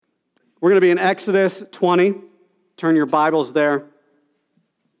We're going to be in Exodus 20. Turn your Bibles there.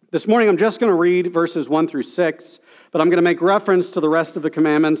 This morning, I'm just going to read verses 1 through 6, but I'm going to make reference to the rest of the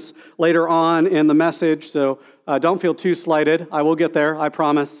commandments later on in the message, so don't feel too slighted. I will get there, I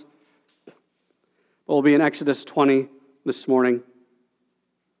promise. We'll be in Exodus 20 this morning.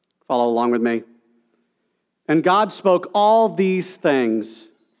 Follow along with me. And God spoke all these things,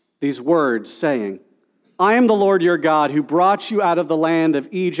 these words, saying, I am the Lord your God who brought you out of the land of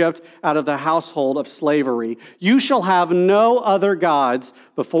Egypt, out of the household of slavery. You shall have no other gods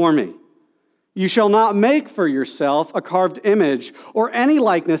before me. You shall not make for yourself a carved image or any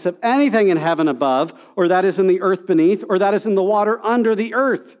likeness of anything in heaven above, or that is in the earth beneath, or that is in the water under the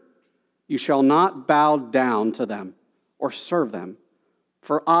earth. You shall not bow down to them or serve them.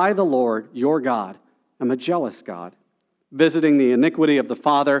 For I, the Lord your God, am a jealous God, visiting the iniquity of the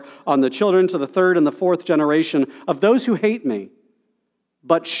father on the children to the third and the fourth generation of those who hate me,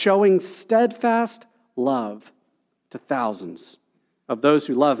 but showing steadfast love to thousands of those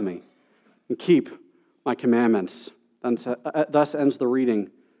who love me and keep my commandments. Thus ends the reading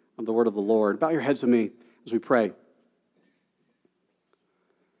of the word of the Lord. Bow your heads with me as we pray.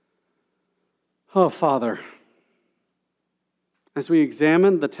 Oh, Father, as we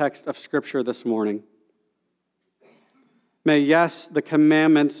examine the text of Scripture this morning, may, yes, the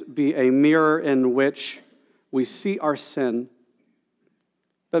commandments be a mirror in which we see our sin,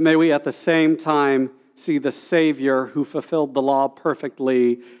 but may we at the same time see the Savior who fulfilled the law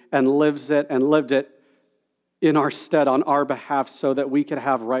perfectly and lived it in our stead on our behalf so that we could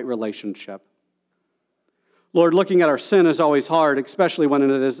have right relationship. Lord, looking at our sin is always hard, especially when it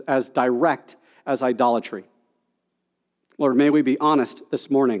is as direct as idolatry. Lord, may we be honest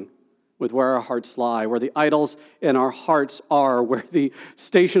this morning with where our hearts lie, where the idols in our hearts are, where the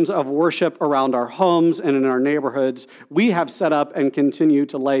stations of worship around our homes and in our neighborhoods we have set up and continue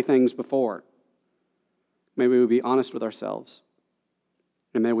to lay things before. May we be honest with ourselves,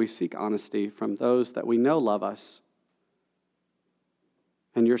 and may we seek honesty from those that we know love us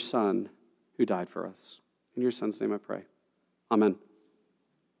and your Son who died for us. In your Son's name I pray. Amen.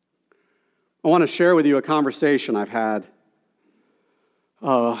 I want to share with you a conversation I've had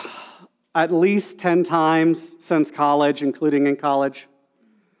at least 10 times since college, including in college.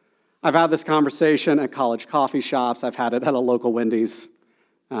 I've had this conversation at college coffee shops. I've had it at a local Wendy's.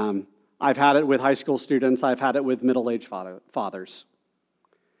 I've had it with high school students. I've had it with middle-aged fathers.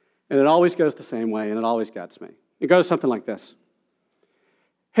 And it always goes the same way, and it always gets me. It goes something like this.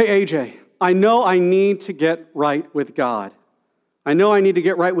 Hey, AJ, I know I need to get right with God. I know I need to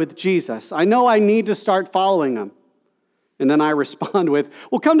get right with Jesus. I know I need to start following him. And then I respond with,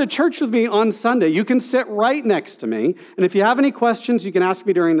 well, come to church with me on Sunday. You can sit right next to me. And if you have any questions, you can ask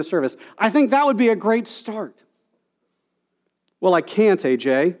me during the service. I think that would be a great start. Well, I can't,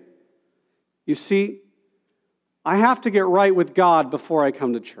 AJ. You see, I have to get right with God before I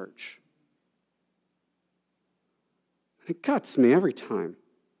come to church. It cuts me every time.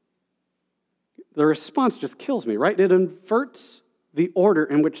 The response just kills me, right? It inverts the order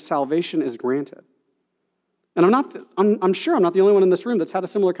in which salvation is granted. And I'm sure I'm not the only one in this room that's had a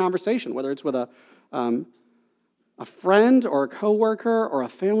similar conversation, whether it's with a friend or a coworker or a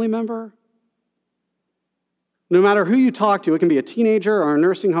family member. No matter who you talk to, it can be a teenager or a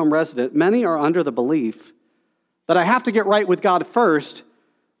nursing home resident, many are under the belief that I have to get right with God first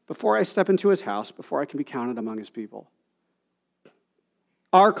before I step into his house, before I can be counted among his people.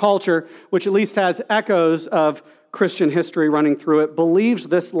 Our culture, which at least has echoes of Christian history running through it, believes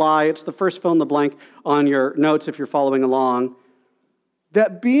this lie. It's the first fill in the blank on your notes if you're following along,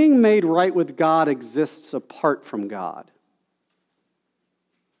 that being made right with God exists apart from God.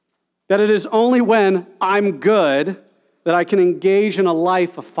 That it is only when I'm good that I can engage in a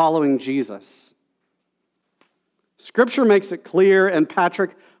life of following Jesus. Scripture makes it clear, and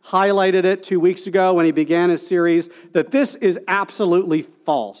Patrick highlighted it 2 weeks ago when he began his series, that this is absolutely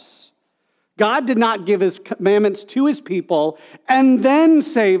false. God did not give his commandments to his people and then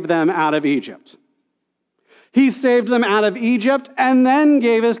save them out of Egypt. He saved them out of Egypt and then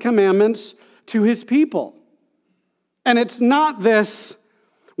gave his commandments to his people. And it's not this,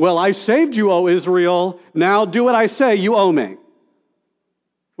 well, I saved you, O Israel, now do what I say, you owe me,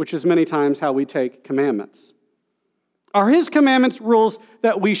 which is many times how we take commandments. Are his commandments rules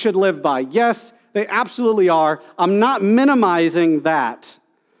that we should live by? Yes, they absolutely are. I'm not minimizing that.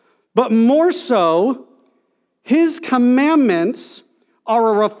 But more so, his commandments are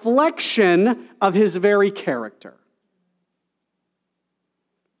a reflection of his very character.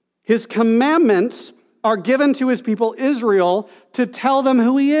 His commandments are given to his people Israel to tell them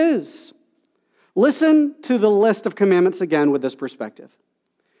who he is. Listen to the list of commandments again with this perspective.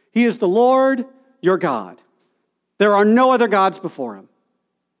 He is the Lord your God. There are no other gods before him.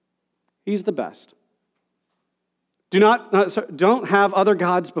 He's the best. Don't have other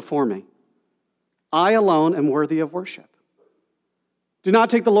gods before me. I alone am worthy of worship. Do not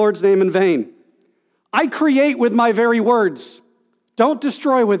take the Lord's name in vain. I create with my very words. Don't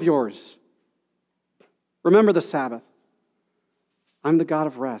destroy with yours. Remember the Sabbath. I'm the God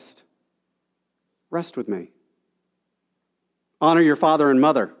of rest. Rest with me. Honor your father and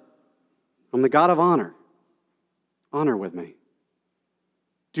mother. I'm the God of honor. Honor with me.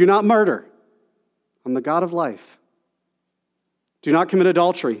 Do not murder. I'm the God of life. Do not commit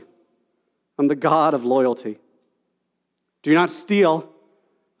adultery. I'm the God of loyalty. Do not steal.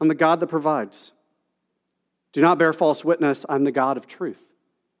 I'm the God that provides. Do not bear false witness. I'm the God of truth.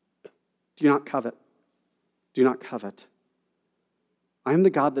 Do not covet. Do not covet. I am the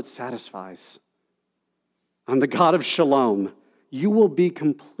God that satisfies. I'm the God of shalom. You will be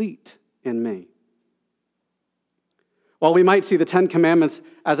complete in me. While we might see the Ten Commandments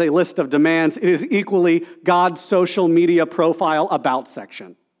as a list of demands, it is equally God's social media profile about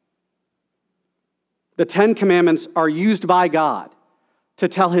section. The Ten Commandments are used by God to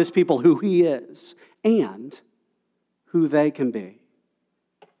tell his people who he is and who they can be.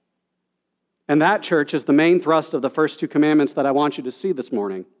 And that, church, is the main thrust of the first two commandments that I want you to see this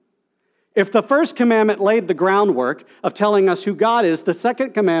morning. If the first commandment laid the groundwork of telling us who God is, the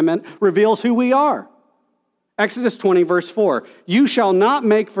second commandment reveals who we are. Exodus 20, verse 4, you shall not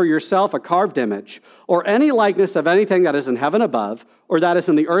make for yourself a carved image or any likeness of anything that is in heaven above, or that is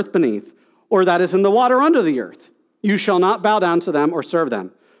in the earth beneath, or that is in the water under the earth. You shall not bow down to them or serve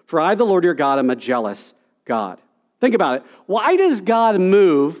them, for I, the Lord your God, am a jealous God. Think about it. Why does God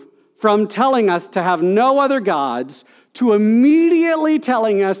move from telling us to have no other gods to immediately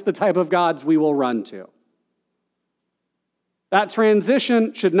telling us the type of gods we will run to? That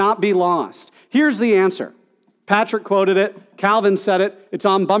transition should not be lost. Here's the answer. Patrick quoted it. Calvin said it. It's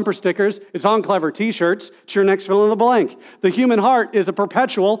on bumper stickers. It's on clever t-shirts. It's your next fill in the blank. The human heart is a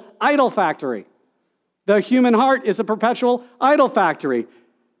perpetual idol factory. The human heart is a perpetual idol factory.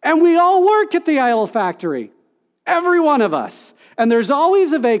 And we all work at the idol factory. Every one of us. And there's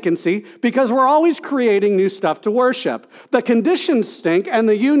always a vacancy because we're always creating new stuff to worship. The conditions stink, and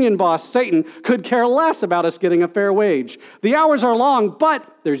the union boss, Satan, could care less about us getting a fair wage. The hours are long,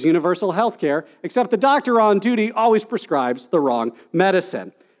 but there's universal health care, except the doctor on duty always prescribes the wrong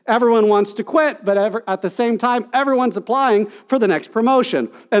medicine. Everyone wants to quit, but at the same time, everyone's applying for the next promotion.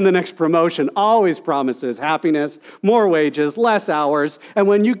 And the next promotion always promises happiness, more wages, less hours. And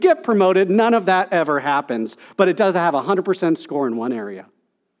when you get promoted, none of that ever happens. But it does have a 100% score in one area.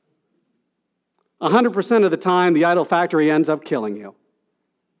 100% of the time, the idol factory ends up killing you.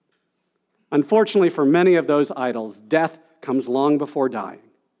 Unfortunately, for many of those idols, death comes long before dying.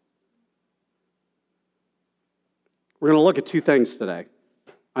 We're going to look at two things today.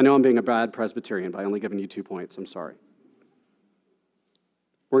 I know I'm being a bad Presbyterian by only giving you 2 points. I'm sorry.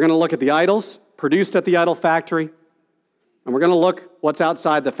 We're going to look at the idols produced at the idol factory, and we're going to look what's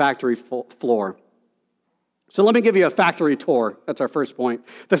outside the factory floor. So let me give you a factory tour. That's our first point.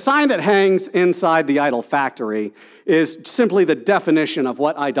 The sign that hangs inside the idol factory is simply the definition of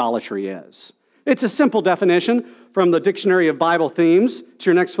what idolatry is. It's a simple definition from the Dictionary of Bible Themes. It's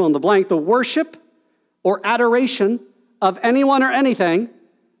your next fill in the blank. The worship or adoration of anyone or anything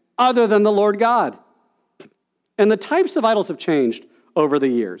other than the Lord God. And the types of idols have changed over the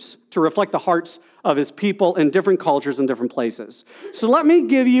years to reflect the hearts of his people in different cultures and different places. So let me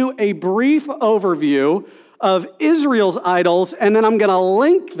give you a brief overview of Israel's idols, and then I'm going to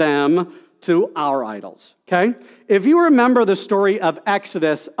link them to our idols, okay? If you remember the story of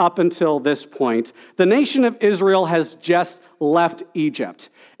Exodus up until this point, the nation of Israel has just left Egypt.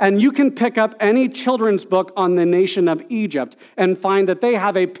 And you can pick up any children's book on the nation of Egypt and find that they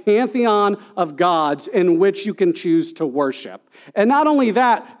have a pantheon of gods in which you can choose to worship. And not only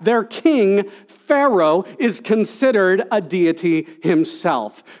that, their king, Pharaoh, is considered a deity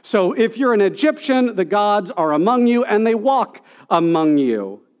himself. So if you're an Egyptian, the gods are among you and they walk among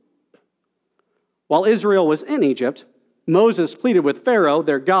you. While Israel was in Egypt, Moses pleaded with Pharaoh,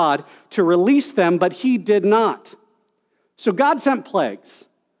 their God, to release them, but he did not. So God sent plagues,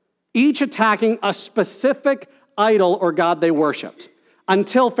 each attacking a specific idol or god they worshipped,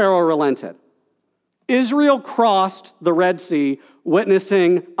 until Pharaoh relented. Israel crossed the Red Sea,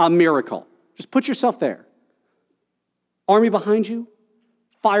 witnessing a miracle. Just put yourself there. Army behind you,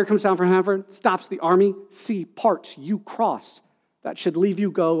 fire comes down from heaven, stops the army, sea parts, you cross. That should leave you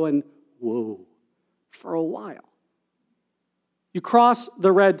going, whoa, for a while. You cross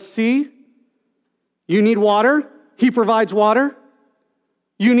the Red Sea, you need water, he provides water.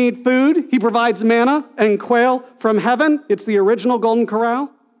 You need food? He provides manna and quail from heaven. It's the original Golden Corral.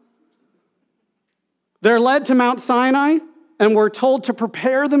 They're led to Mount Sinai and were told to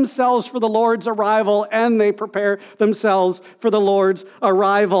prepare themselves for the Lord's arrival, and they prepare themselves for the Lord's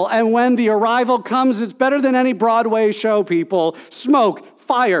arrival. And when the arrival comes, it's better than any Broadway show, people. Smoke,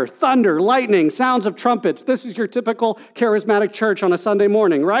 fire, thunder, lightning, sounds of trumpets. This is your typical charismatic church on a Sunday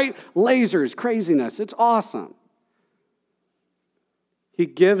morning, right? Lasers, craziness. It's awesome. He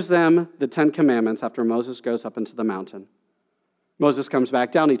gives them the 10 Commandments after Moses goes up into the mountain. Moses comes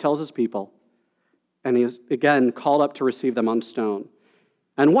back down. He tells his people, and he is again called up to receive them on stone.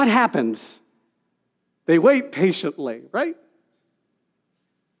 And what happens? They wait patiently, right?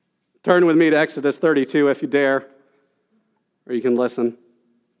 Turn with me to Exodus 32 if you dare, or you can listen.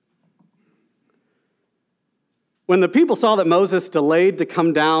 When the people saw that Moses delayed to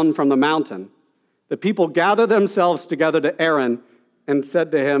come down from the mountain, the people gathered themselves together to Aaron and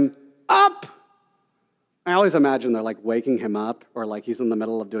said to him, "Up!" I always imagine they're like waking him up, or like he's in the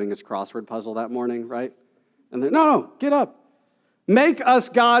middle of doing his crossword puzzle that morning, right? And they're, no, get up. "Make us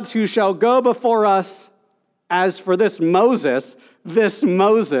gods who shall go before us. As for this Moses, this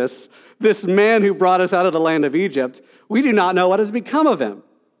man who brought us out of the land of Egypt, we do not know what has become of him."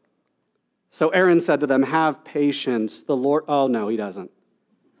 So Aaron said to them, "Have patience. The Lord," oh no, he doesn't.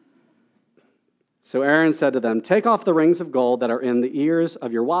 So Aaron said to them, "Take off the rings of gold that are in the ears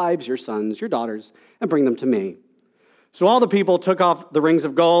of your wives, your sons, your daughters, and bring them to me." So all the people took off the rings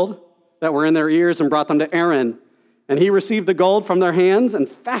of gold that were in their ears and brought them to Aaron. And he received the gold from their hands and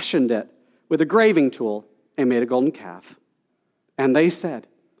fashioned it with a graving tool and made a golden calf. And they said,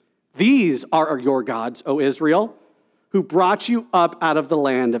 "These are your gods, O Israel, who brought you up out of the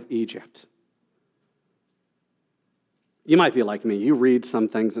land of Egypt." You might be like me. You read some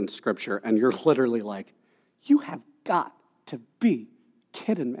things in Scripture, and you're literally like, you have got to be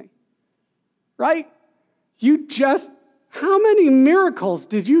kidding me, right? How many miracles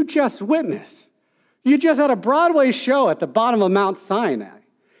did you just witness? You just had a Broadway show at the bottom of Mount Sinai.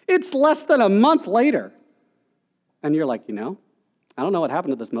 It's less than a month later. And you're like, I don't know what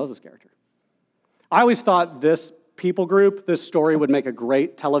happened to this Moses character. I always thought this people group, this story would make a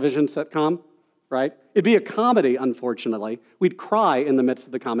great television sitcom, right? It'd be a comedy, unfortunately. We'd cry in the midst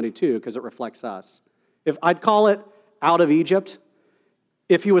of the comedy, too, because it reflects us. If I'd call it Out of Egypt.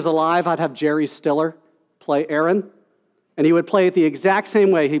 If he was alive, I'd have Jerry Stiller play Aaron, and he would play it the exact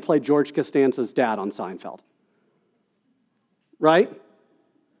same way he played George Costanza's dad on Seinfeld. Right?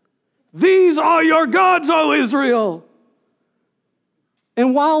 "These are your gods, O Israel!"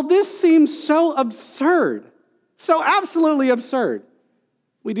 And while this seems so absurd, so absolutely absurd,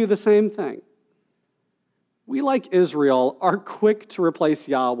 we do the same thing. We, like Israel, are quick to replace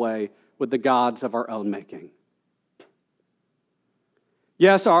Yahweh with the gods of our own making.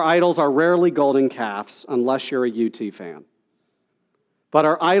 Yes, our idols are rarely golden calves, unless you're a UT fan. But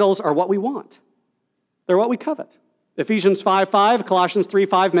our idols are what we want. They're what we covet. Ephesians 5:5, Colossians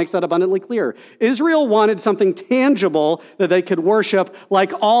 3:5 makes that abundantly clear. Israel wanted something tangible that they could worship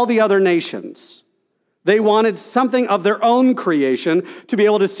like all the other nations. They wanted something of their own creation, to be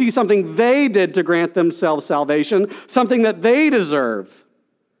able to see something they did to grant themselves salvation, something that they deserve.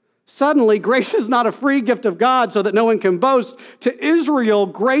 Suddenly, grace is not a free gift of God so that no one can boast. To Israel,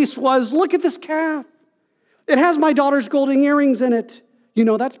 grace was, look at this calf. It has my daughter's golden earrings in it.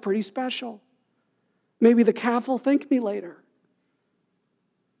 That's pretty special. Maybe the calf will thank me later.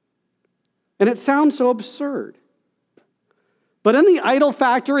 And it sounds so absurd. But in the idol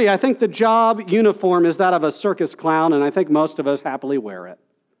factory, I think the job uniform is that of a circus clown, and I think most of us happily wear it.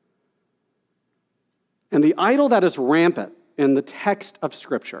 And the idol that is rampant in the text of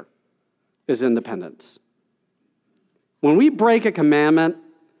Scripture is independence. When we break a commandment,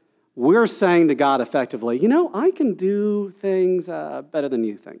 we're saying to God effectively, I can do things better than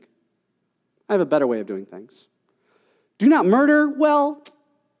you think. I have a better way of doing things. Do not murder. Well,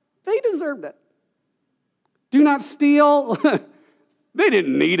 they deserved it. Do not steal. They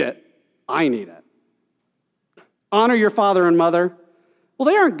didn't need it. I need it. Honor your father and mother. Well,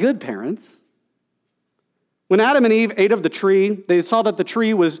 they aren't good parents. When Adam and Eve ate of the tree, they saw that the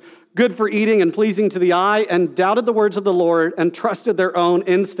tree was good for eating and pleasing to the eye, and doubted the words of the Lord and trusted their own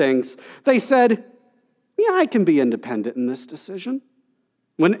instincts. They said, I can be independent in this decision.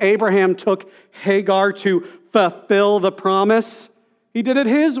 When Abraham took Hagar to fulfill the promise, he did it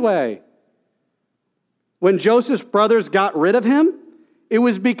his way. When Joseph's brothers got rid of him, it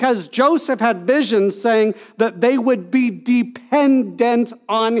was because Joseph had visions saying that they would be dependent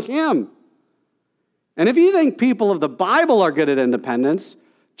on him. And if you think people of the Bible are good at independence,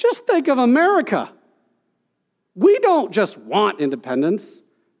 just think of America. We don't just want independence.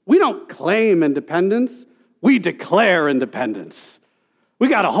 We don't claim independence. We declare independence. We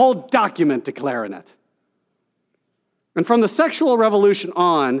got a whole document declaring it. And from the sexual revolution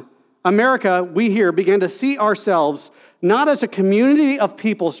on, America, we here, began to see ourselves not as a community of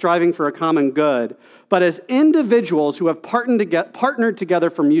people striving for a common good, but as individuals who have partnered together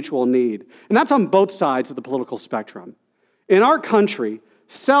for mutual need. And that's on both sides of the political spectrum. In our country,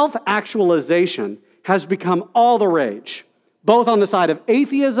 self-actualization has become all the rage, both on the side of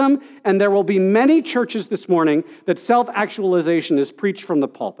atheism, and there will be many churches this morning that self-actualization is preached from the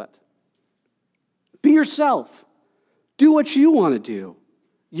pulpit. Be yourself. Do what you want to do.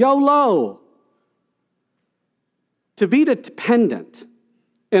 YOLO. To be dependent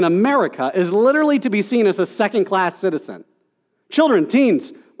in America is literally to be seen as a second-class citizen. Children,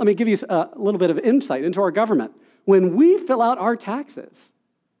 teens, let me give you a little bit of insight into our government. When we fill out our taxes,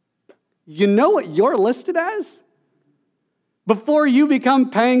 you know what you're listed as? Before you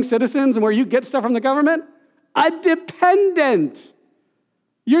become paying citizens and where you get stuff from the government? A dependent.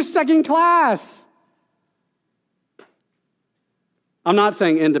 You're second class. I'm not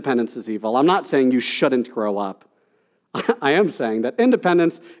saying independence is evil. I'm not saying you shouldn't grow up. I am saying that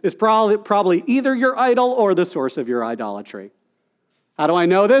independence is probably either your idol or the source of your idolatry. How do I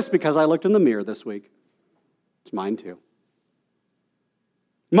know this? Because I looked in the mirror this week. It's mine too.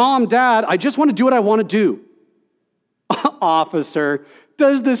 Mom, Dad, I just want to do what I want to do. Officer,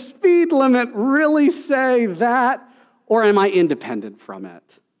 does the speed limit really say that? Or am I independent from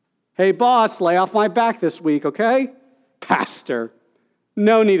it? Hey, boss, lay off my back this week, okay? Pastor,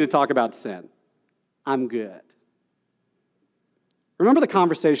 no need to talk about sin. I'm good. Remember the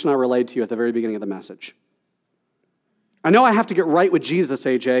conversation I relayed to you at the very beginning of the message. I know I have to get right with Jesus,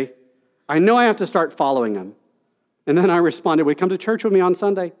 AJ. I know I have to start following him. And then I responded, will you come to church with me on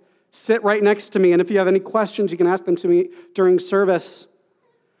Sunday? Sit right next to me, and if you have any questions, you can ask them to me during service.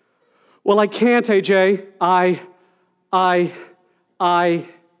 Well, I can't, AJ. I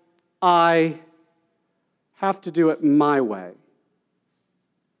have to do it my way.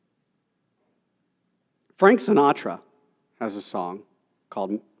 Frank Sinatra has a song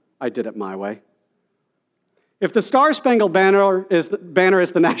called I Did It My Way. If the Star-Spangled Banner is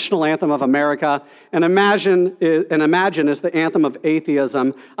the national anthem of America, and Imagine is the anthem of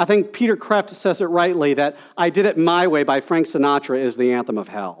atheism, I think Peter Kreeft says it rightly that I Did It My Way by Frank Sinatra is the anthem of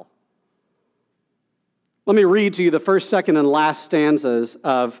hell. Let me read to you the first, second, and last stanzas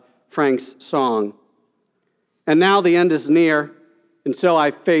of Frank's song. And now the end is near, and so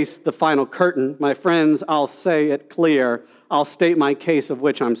I face the final curtain. My friends, I'll say it clear. I'll state my case of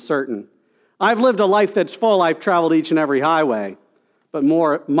which I'm certain. I've lived a life that's full. I've traveled each and every highway. But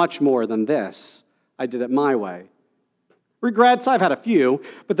much more than this, I did it my way. Regrets, I've had a few,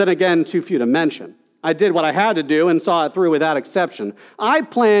 but then again, too few to mention. I did what I had to do and saw it through without exception. I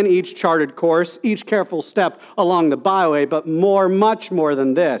plan each charted course, each careful step along the byway, but much more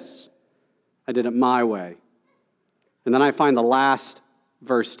than this, I did it my way. And then I find the last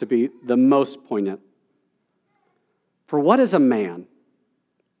verse to be the most poignant. For what is a man?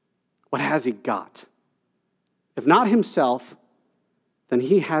 What has he got? If not himself, then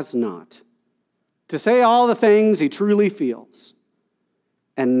he has not. To say all the things he truly feels,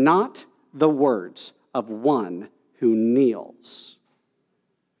 and not the words of one who kneels.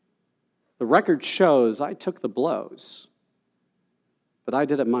 The record shows I took the blows, but I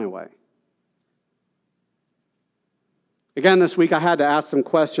did it my way. Again, this week I had to ask some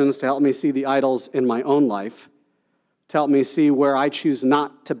questions to help me see the idols in my own life, to help me see where I choose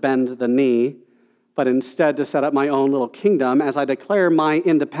not to bend the knee, but instead to set up my own little kingdom as I declare my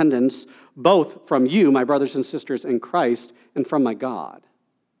independence both from you, my brothers and sisters in Christ, and from my God.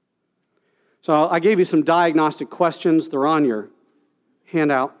 So I gave you some diagnostic questions. They're on your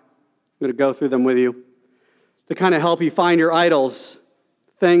handout. I'm going to go through them with you to kind of help you find your idols,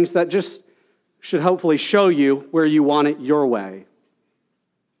 things that just should hopefully show you where you want it your way.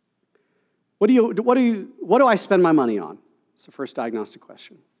 What do I spend my money on? It's the first diagnostic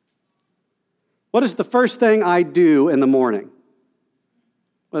question. What is the first thing I do in the morning?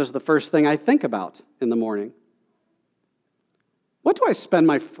 What is the first thing I think about in the morning? What do I spend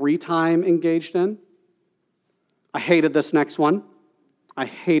my free time engaged in? I hated this next one. I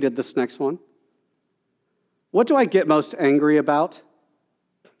hated this next one. What do I get most angry about?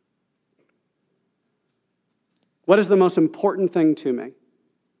 What is the most important thing to me?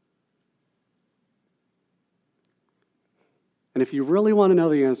 And if you really want to know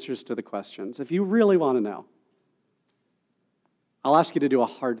the answers to the questions, if you really want to know, I'll ask you to do a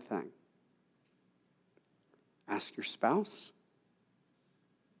hard thing. Ask your spouse.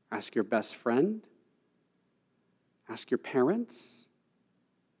 Ask your best friend. Ask your parents.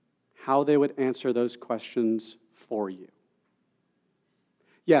 how they would answer those questions for you.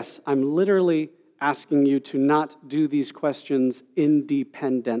 Yes, I'm literally asking you to not do these questions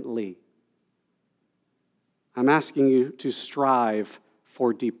independently. I'm asking you to strive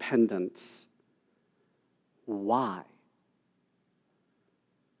for dependence. Why?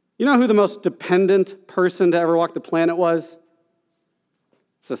 You know who the most dependent person to ever walk the planet was?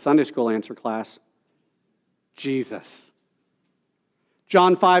 It's a Sunday school answer class. Jesus.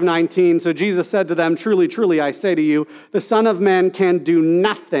 John 5:19, so Jesus said to them, "Truly, truly, I say to you, the Son of Man can do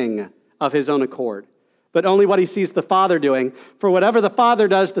nothing of his own accord, but only what he sees the Father doing. For whatever the Father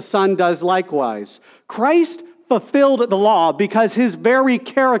does, the Son does likewise." Christ fulfilled the law because his very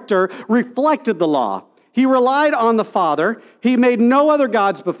character reflected the law. He relied on the Father. He made no other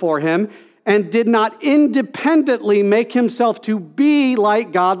gods before him and did not independently make himself to be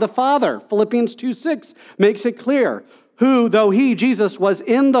like God the Father. Philippians 2:6 makes it clear. Who, though he, Jesus, was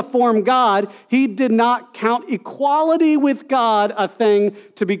in the form God, he did not count equality with God a thing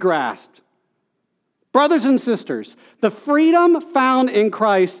to be grasped. Brothers and sisters, the freedom found in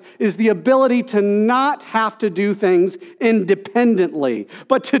Christ is the ability to not have to do things independently,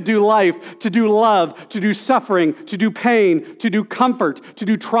 but to do life, to do love, to do suffering, to do pain, to do comfort, to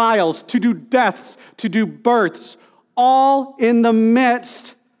do trials, to do deaths, to do births, all in the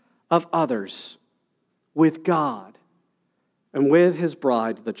midst of others, with God and with his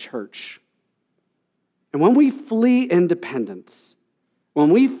bride, the church. And when we flee independence, when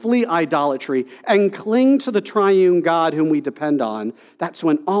we flee idolatry and cling to the triune God whom we depend on, that's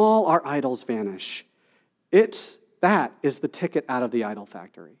when all our idols vanish. That is the ticket out of the idol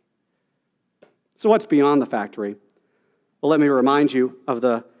factory. So what's beyond the factory? Well, let me remind you of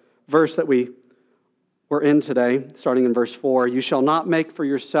the verse that we were in today, starting in verse 4. You shall not make for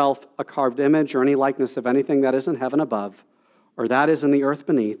yourself a carved image or any likeness of anything that is in heaven above, or that is in the earth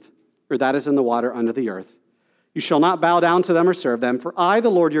beneath, or that is in the water under the earth. You shall not bow down to them or serve them, for I,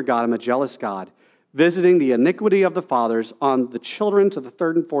 the Lord your God, am a jealous God, visiting the iniquity of the fathers on the children to the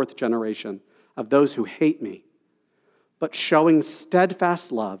third and fourth generation of those who hate me, but showing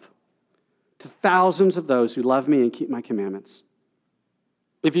steadfast love to thousands of those who love me and keep my commandments.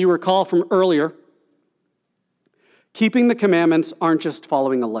 If you recall from earlier, keeping the commandments aren't just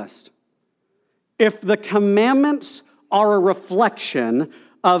following a list. If the commandments are a reflection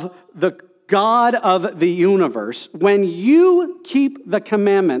of the God of the universe, when you keep the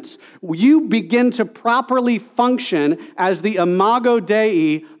commandments, you begin to properly function as the imago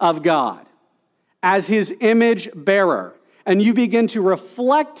Dei of God, as his image bearer, and you begin to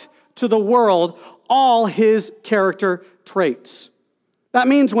reflect to the world all his character traits. That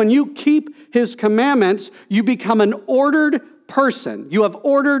means when you keep his commandments, you become an ordered person. You have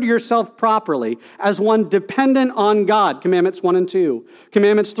ordered yourself properly as one dependent on God, Commandments 1 and 2.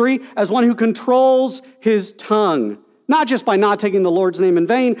 Commandments 3, as one who controls his tongue, not just by not taking the Lord's name in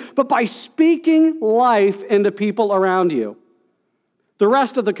vain, but by speaking life into people around you. The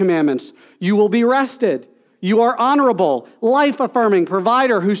rest of the commandments, you will be rested. You are honorable, life-affirming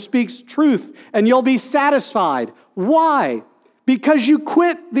provider who speaks truth, and you'll be satisfied. Why? Because you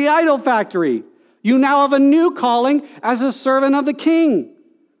quit the idol factory. You now have a new calling as a servant of the king.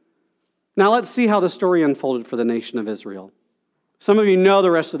 Now let's see how the story unfolded for the nation of Israel. Some of you know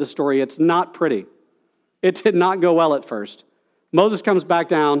the rest of the story. It's not pretty. It did not go well at first. Moses comes back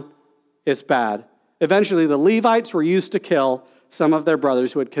down. It's bad. Eventually, the Levites were used to kill some of their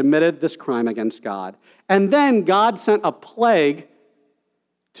brothers who had committed this crime against God. And then God sent a plague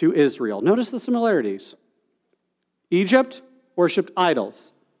to Israel. Notice the similarities. Egypt worshipped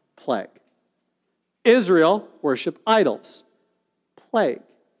idols. Plague. Israel worshiped idols. Plague.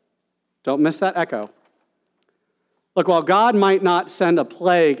 Don't miss that echo. Look, while God might not send a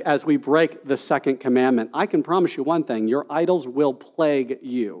plague as we break the second commandment, I can promise you one thing, your idols will plague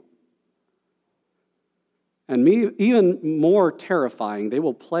you. And even more terrifying, they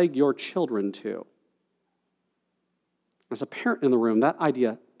will plague your children too. As a parent in the room, that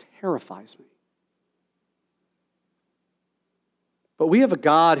idea terrifies me. But we have a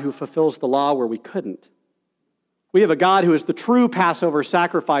God who fulfills the law where we couldn't. We have a God who is the true Passover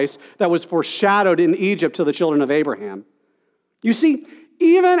sacrifice that was foreshadowed in Egypt to the children of Abraham. You see,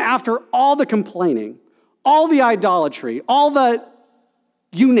 even after all the complaining, all the idolatry,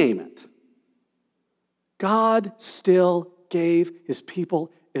 you name it, God still gave his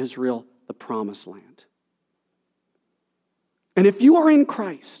people Israel the promised land. And if you are in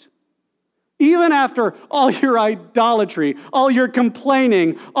Christ, even after all your idolatry, all your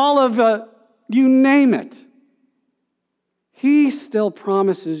complaining, all of you name it, he still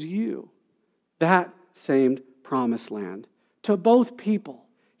promises you that same promised land to both people.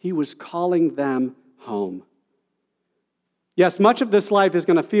 He was calling them home. Yes, much of this life is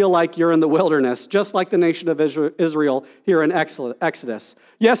going to feel like you're in the wilderness, just like the nation of Israel here in Exodus.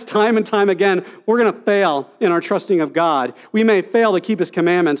 Yes, time and time again, we're going to fail in our trusting of God. We may fail to keep his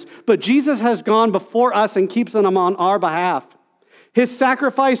commandments, but Jesus has gone before us and keeps them on our behalf. His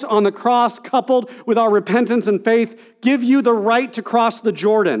sacrifice on the cross, coupled with our repentance and faith, give you the right to cross the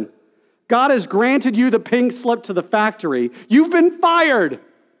Jordan. God has granted you the pink slip to the factory. You've been fired.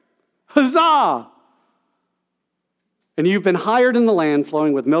 Huzzah! And you've been hired in the land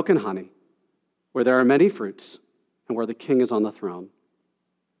flowing with milk and honey, where there are many fruits and where the king is on the throne.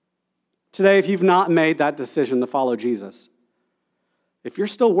 Today, if you've not made that decision to follow Jesus, if you're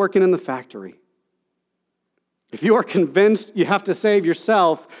still working in the factory, if you are convinced you have to save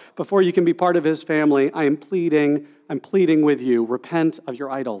yourself before you can be part of his family, I'm pleading with you, repent of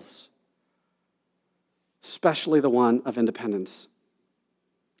your idols, especially the one of independence,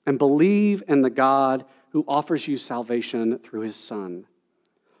 and believe in the God who offers you salvation through his Son.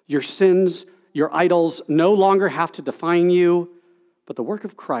 Your sins, your idols no longer have to define you, but the work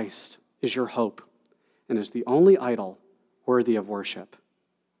of Christ is your hope and is the only idol worthy of worship.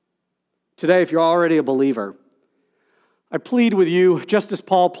 Today, if you're already a believer, I plead with you, just as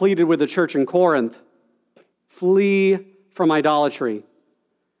Paul pleaded with the church in Corinth, flee from idolatry.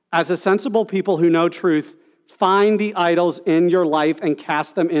 As a sensible people who know truth, find the idols in your life and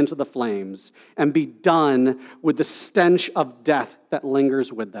cast them into the flames, and be done with the stench of death that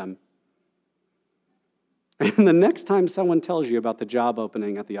lingers with them. And the next time someone tells you about the job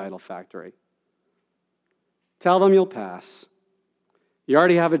opening at the idol factory, tell them you'll pass. You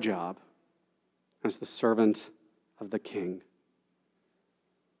already have a job as the servant of the King.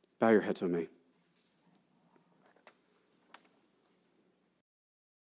 Bow your heads with me.